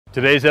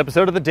Today's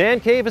episode of The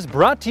Dan Cave is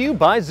brought to you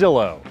by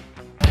Zillow.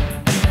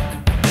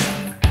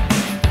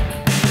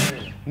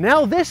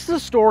 Now this is a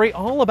story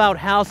all about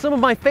how some of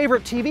my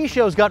favorite TV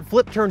shows got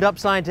turned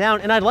upside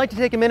down, and I'd like to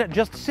take a minute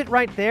just to sit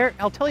right there.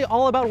 I'll tell you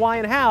all about why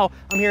and how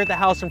I'm here at the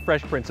house from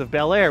Fresh Prince of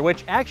Bel-Air,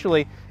 which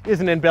actually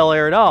isn't in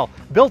Bel-Air at all.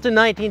 Built in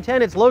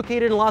 1910, it's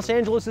located in Los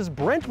Angeles'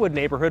 Brentwood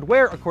neighborhood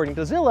where, according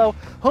to Zillow,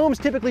 homes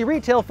typically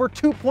retail for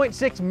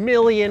 $2.6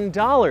 million.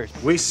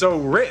 We so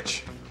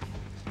rich.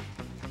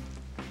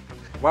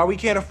 Why we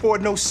can't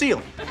afford no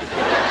ceiling?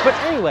 But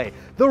anyway,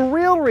 the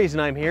real reason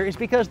I'm here is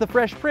because the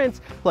Fresh Prince,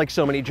 like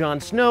so many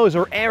Jon Snows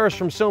or Aerys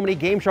from so many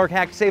Game Shark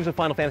hacked saves of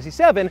Final Fantasy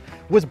VII,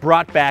 was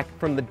brought back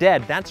from the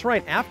dead. That's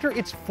right, after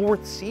its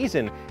 4th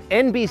season,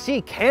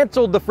 NBC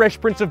canceled the Fresh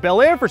Prince of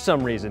Bel-Air for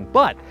some reason,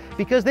 but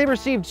because they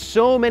received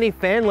so many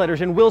fan letters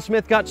and Will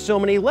Smith got so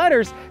many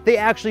letters, they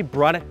actually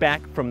brought it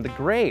back from the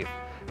grave.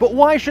 But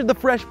why should the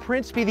Fresh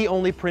Prince be the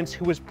only prince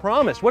who was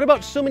promised? What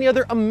about so many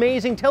other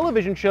amazing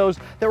television shows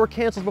that were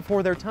canceled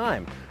before their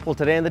time? Well,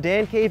 today in the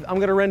Dan Cave, I'm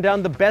gonna run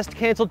down the best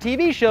canceled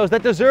TV shows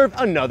that deserve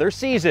another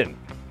season.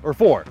 Or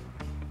 4.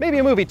 Maybe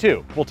a movie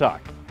too, we'll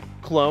talk.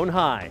 Clone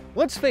High.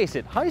 Let's face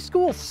it, high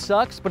school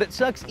sucks, but it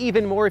sucks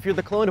even more if you're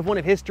the clone of one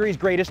of history's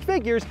greatest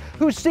figures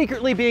who's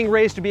secretly being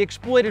raised to be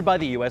exploited by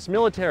the US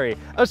military.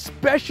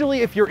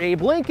 Especially if you're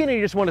Abe Lincoln and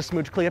you just want to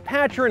smooch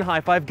Cleopatra and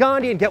high-five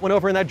Gandhi and get one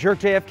over in that jerk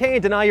JFK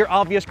and deny your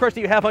obvious crush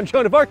that you have on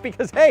Joan of Arc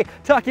because, hey,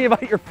 talking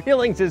about your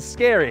feelings is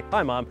scary.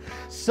 Hi, Mom.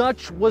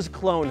 Such was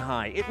Clone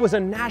High. It was a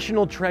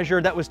national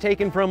treasure that was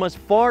taken from us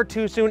far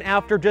too soon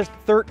after just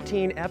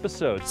 13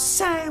 episodes.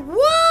 Say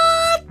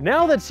what?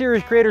 Now that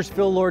series creators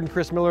Phil Lord and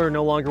Chris Miller are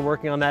no longer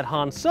working on that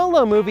Han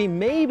Solo movie,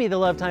 maybe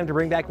they'll have time to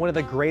bring back one of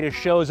the greatest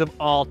shows of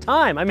all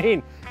time. I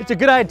mean, it's a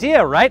good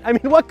idea, right? I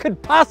mean, what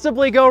could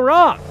possibly go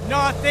wrong?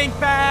 Nothing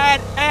bad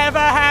ever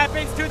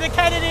happens to the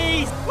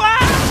Kennedys!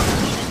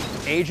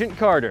 Wow! Agent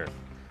Carter.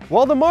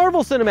 While the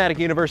Marvel Cinematic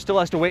Universe still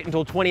has to wait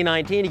until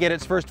 2019 to get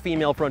its first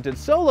female-fronted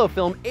solo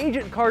film,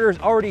 Agent Carter's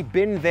already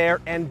been there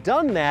and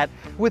done that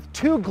with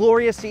 2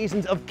 glorious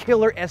seasons of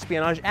killer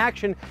espionage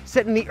action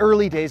set in the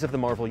early days of the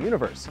Marvel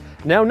Universe.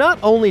 Now, not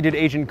only did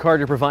Agent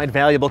Carter provide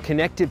valuable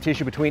connective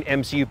tissue between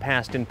MCU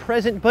past and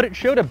present, but it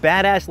showed a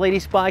badass lady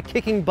spy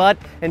kicking butt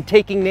and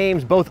taking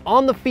names both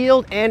on the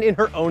field and in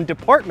her own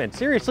department.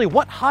 Seriously,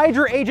 what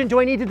Hydra agent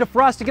do I need to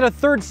defrost to get a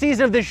 3rd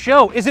season of this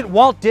show? Is it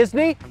Walt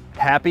Disney?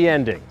 Happy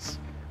endings.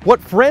 What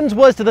Friends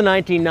was to the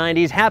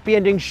 1990s, Happy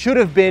Endings should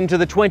have been to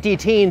the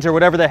 20-teens or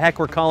whatever the heck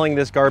we're calling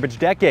this garbage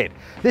decade.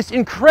 This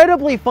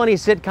incredibly funny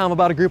sitcom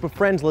about a group of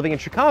friends living in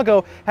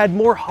Chicago had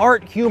more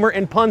heart, humor,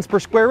 and puns per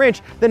square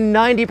inch than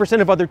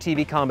 90% of other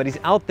TV comedies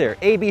out there.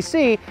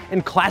 ABC,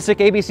 in classic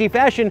ABC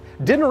fashion,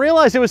 didn't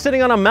realize it was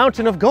sitting on a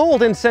mountain of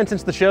gold and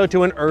sentenced the show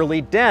to an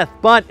early death,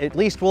 but at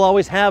least we'll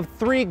always have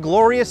 3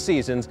 glorious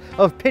seasons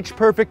of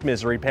pitch-perfect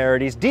misery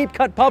parodies,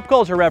 deep-cut pop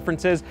culture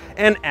references,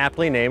 and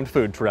aptly named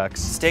food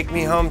trucks. Take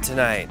me home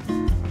tonight.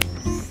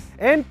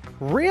 And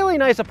really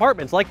nice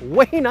apartments, like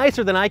way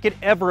nicer than I could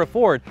ever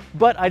afford.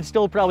 But I'd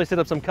still probably set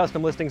up some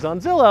custom listings on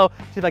Zillow,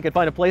 see if I could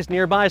find a place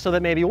nearby so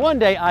that maybe one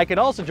day I could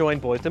also join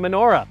Boys to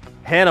Menorah.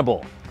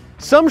 Hannibal.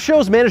 Some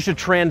shows manage to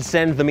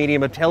transcend the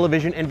medium of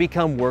television and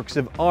become works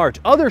of art.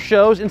 Other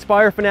shows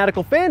inspire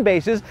fanatical fan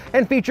bases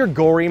and feature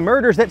gory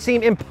murders that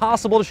seem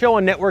impossible to show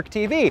on network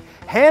TV.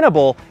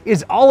 Hannibal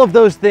is all of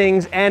those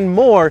things and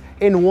more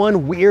in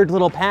one weird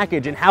little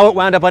package, and how it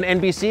wound up on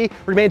NBC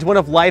remains one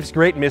of life's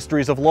great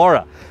mysteries of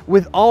Laura.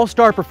 With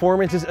all-star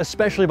performances,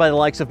 especially by the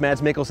likes of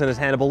Mads Mikkelsen as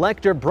Hannibal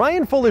Lecter,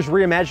 Brian Fuller's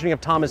reimagining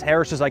of Thomas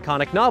Harris's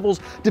iconic novels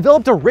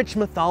developed a rich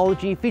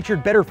mythology,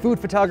 featured better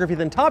food photography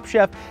than Top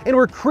Chef, and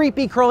were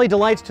creepy, crawly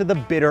delights to the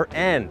bitter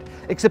end.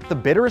 Except the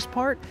bitterest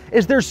part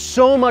is there's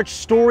so much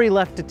story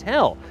left to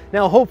tell.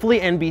 Now hopefully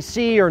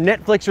NBC or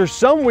Netflix or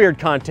some weird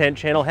content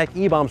channel, heck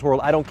E-Bombs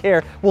World, I don't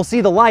care, will see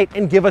the light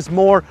and give us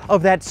more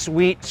of that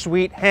sweet,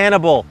 sweet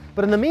Hannibal.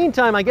 But in the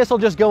meantime, I guess I'll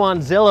just go on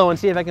Zillow and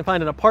see if I can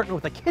find an apartment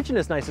with a kitchen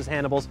as nice as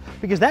Hannibal's,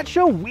 because that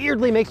show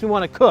weirdly makes me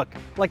want to cook,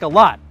 like a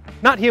lot.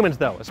 Not humans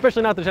though,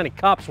 especially not if there's any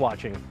cops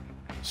watching.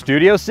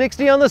 Studio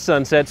 60 on the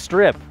Sunset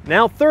Strip.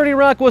 Now, 30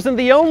 Rock wasn't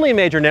the only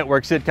major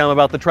network sitcom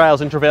about the trials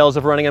and travails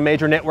of running a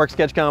major network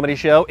sketch comedy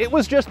show. It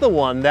was just the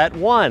one that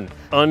won.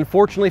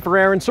 Unfortunately for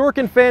Aaron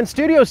Sorkin fans,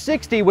 Studio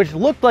 60, which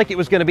looked like it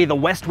was going to be the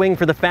West Wing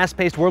for the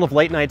fast-paced world of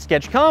late-night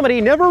sketch comedy,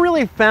 never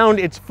really found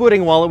its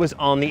footing while it was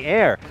on the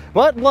air.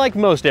 But like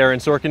most Aaron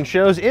Sorkin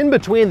shows, in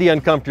between the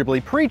uncomfortably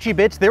preachy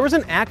bits, there was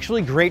an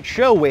actually great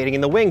show waiting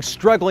in the wings,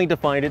 struggling to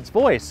find its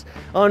voice.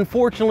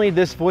 Unfortunately,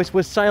 this voice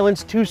was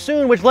silenced too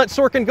soon, which let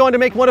Sorkin go on to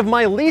make one of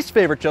my least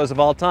favorite shows of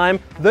all time,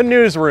 The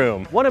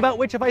Newsroom. One about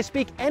which, if I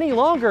speak any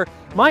longer,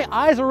 my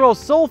eyes will roll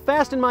so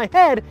fast in my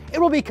head, it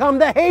will become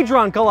the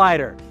Hadron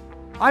Collider.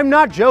 I'm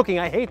not joking,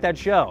 I hate that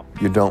show.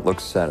 You don't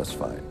look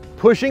satisfied.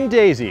 Pushing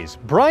Daisies.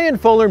 Brian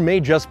Fuller may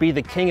just be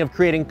the king of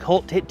creating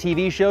cult hit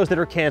TV shows that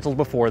are canceled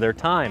before their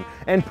time,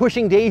 and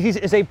Pushing Daisies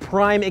is a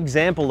prime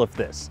example of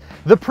this.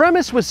 The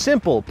premise was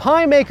simple.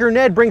 Pie maker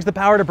Ned brings the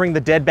power to bring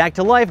the dead back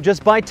to life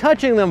just by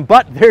touching them,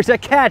 but there's a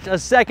catch. A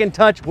second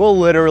touch will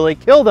literally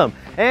kill them.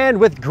 And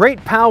with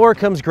great power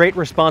comes great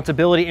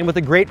responsibility, and with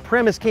a great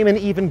premise came an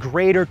even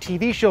greater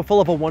TV show full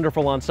of a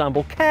wonderful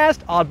ensemble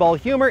cast, oddball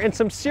humor, and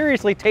some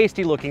seriously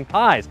tasty looking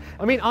pies.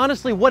 I mean,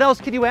 honestly, what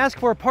else could you ask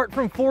for apart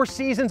from 4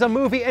 seasons, a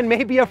movie, and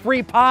maybe a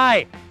free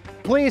pie?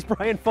 Please,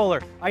 Brian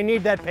Fuller, I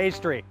need that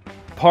pastry.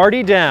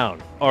 Party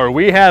down. Are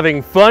we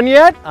having fun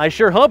yet? I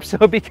sure hope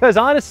so, because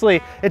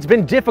honestly, it's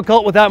been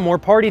difficult without more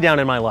party down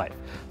in my life.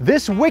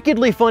 This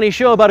wickedly funny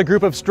show about a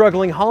group of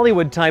struggling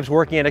Hollywood types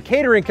working at a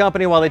catering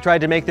company while they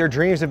tried to make their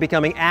dreams of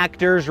becoming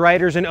actors,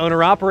 writers, and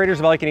owner-operators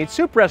of all-you-can-eat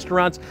soup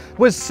restaurants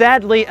was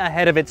sadly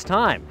ahead of its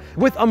time.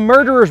 With a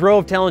murderer's row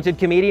of talented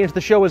comedians,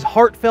 the show was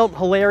heartfelt,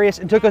 hilarious,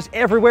 and took us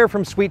everywhere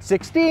from Sweet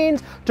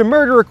 16s to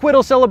murder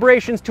acquittal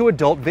celebrations to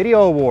adult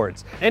video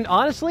awards. And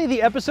honestly,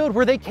 the episode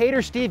where they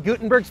cater Steve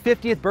Guttenberg's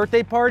 50th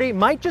birthday party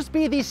might just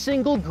be the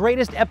single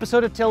greatest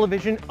episode of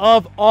television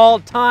of all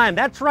time.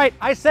 That's right,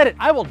 I said it,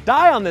 I will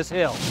die on this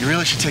hill. You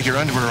really should take your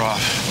underwear off.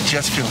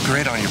 Jets feel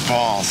great on your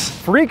balls.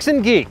 Freaks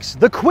and Geeks.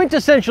 The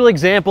quintessential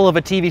example of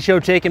a TV show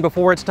taken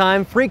before its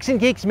time, Freaks and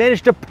Geeks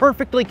managed to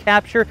perfectly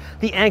capture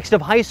the angst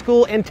of high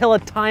school and tell a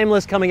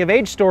timeless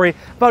coming-of-age story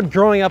about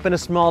growing up in a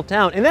small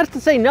town. And that's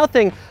to say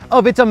nothing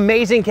of its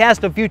amazing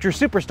cast of future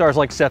superstars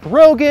like Seth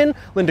Rogen,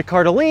 Linda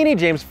Cardellini,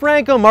 James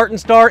Franco, Martin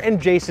Starr,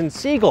 and Jason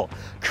Segel.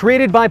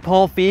 Created by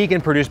Paul Feig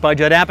and produced by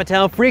Judd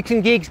Apatow, Freaks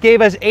and Geeks gave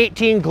us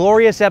 18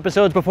 glorious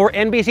episodes before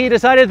NBC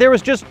decided there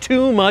was just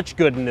too much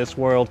good in this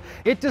world.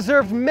 It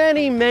deserved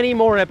many, many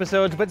more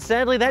episodes, but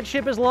sadly that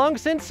ship has long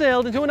since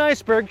sailed into an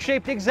iceberg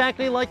shaped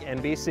exactly like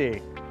NBC.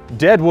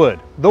 Deadwood.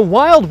 The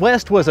Wild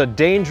West was a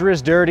dangerous,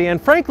 dirty,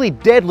 and frankly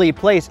deadly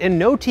place, and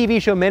no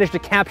TV show managed to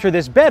capture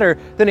this better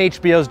than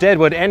HBO's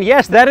Deadwood, and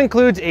yes, that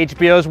includes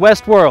HBO's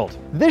Westworld.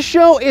 This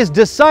show is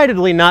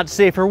decidedly not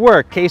safe for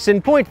work. Case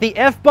in point, the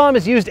F-bomb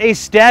is used a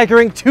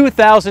staggering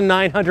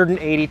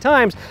 2,980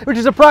 times, which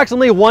is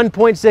approximately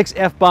 1.6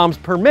 F-bombs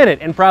per minute,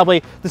 and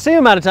probably the same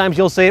amount of times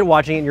you'll say it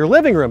watching it in your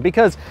living room,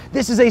 because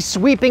this is a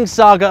sweeping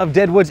saga of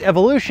Deadwood's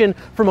evolution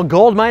from a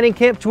gold mining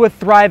camp to a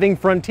thriving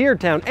frontier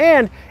town,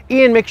 and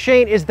Ian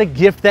McShane is the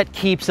gift that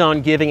keeps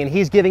on giving, and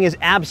he's giving his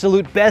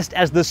absolute best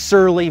as the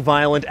surly,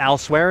 violent Al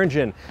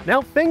Swearingen. Now,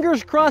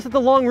 fingers crossed that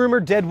the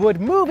long-rumored Deadwood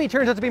movie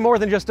turns out to be more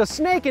than just a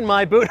snake in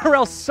my boot, or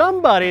else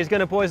somebody's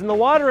gonna poison the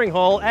watering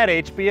hole at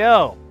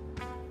HBO.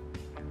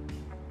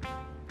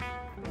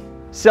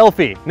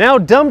 Selfie. Now,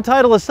 dumb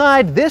title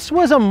aside, this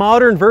was a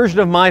modern version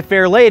of My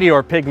Fair Lady,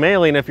 or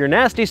Pygmalion if you're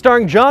nasty,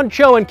 starring John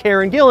Cho and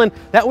Karen Gillan,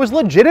 that was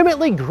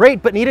legitimately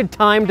great but needed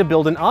time to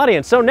build an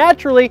audience. So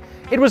naturally,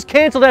 it was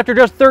canceled after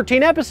just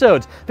 13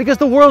 episodes, because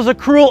the world's a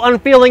cruel,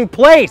 unfeeling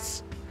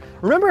place.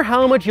 Remember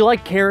how much you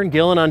liked Karen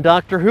Gillan on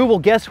Doctor Who? Well,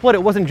 guess what?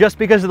 It wasn't just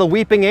because of the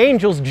Weeping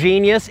Angels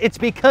genius, it's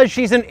because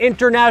she's an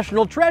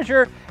international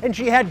treasure and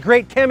she had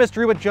great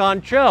chemistry with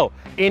John Cho.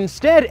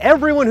 Instead,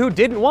 everyone who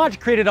didn't watch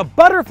created a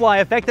butterfly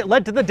effect that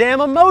led to the damn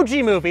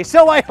Emoji Movie.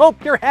 So I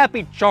hope you're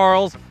happy,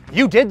 Charles.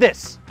 You did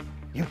this.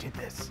 You did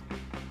this.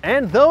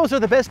 And those are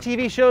the best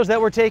TV shows that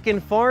were taken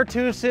far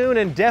too soon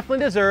and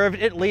definitely deserved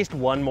at least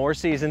one more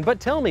season. But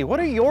tell me, what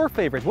are your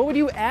favorites? What would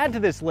you add to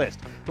this list?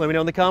 Let me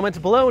know in the comments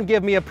below and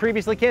give me a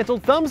previously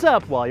canceled thumbs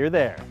up while you're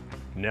there.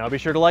 Now be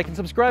sure to like and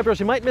subscribe or else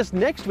you might miss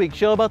next week's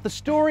show about the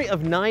story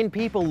of 9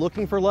 people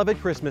looking for love at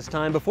Christmas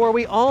time before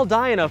we all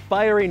die in a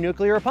fiery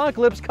nuclear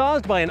apocalypse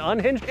caused by an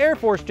unhinged Air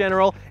Force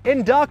general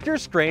in Dr.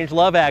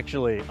 Strangelove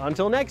Actually.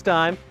 Until next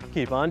time,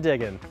 keep on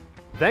digging.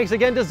 Thanks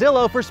again to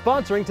Zillow for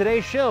sponsoring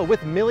today's show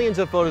with millions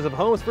of photos of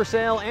homes for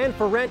sale and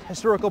for rent,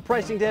 historical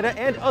pricing data,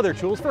 and other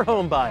tools for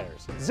home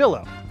buyers.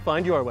 Zillow,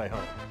 find your way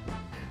home.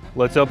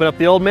 Let's open up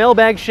the old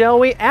mailbag, shall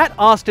we? At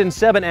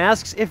Austin7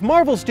 asks, if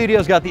Marvel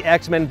Studios got the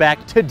X-Men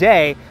back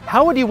today,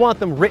 how would you want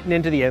them written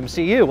into the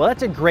MCU? Well,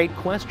 that's a great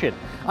question.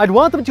 I'd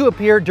want them to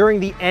appear during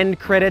the end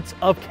credits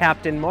of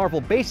Captain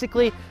Marvel.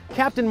 Basically,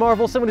 Captain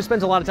Marvel, someone who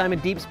spends a lot of time in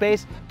deep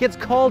space, gets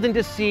called in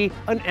to see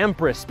an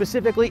empress,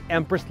 specifically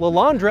Empress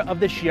Lilandra of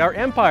the Shi'ar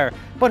Empire.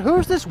 But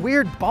who's this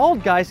weird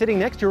bald guy sitting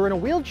next to her in a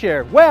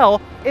wheelchair?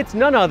 Well, it's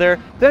none other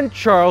than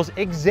Charles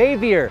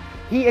Xavier.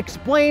 He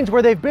explains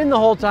where they've been the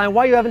whole time,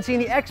 why you haven't seen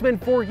the X-Men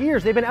for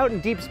years. They've been out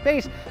in deep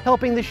space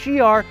helping the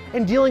Shi'ar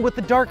and dealing with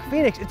the Dark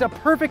Phoenix. It's a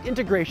perfect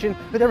integration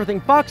with everything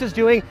Fox is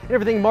doing and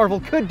everything Marvel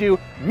could do.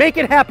 Make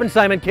it happen,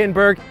 Simon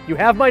Kinberg. You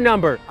have my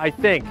number, I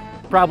think.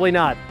 Probably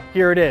not.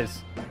 Here it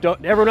is.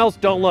 Everyone else,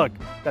 don't look.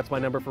 That's my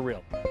number for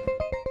real.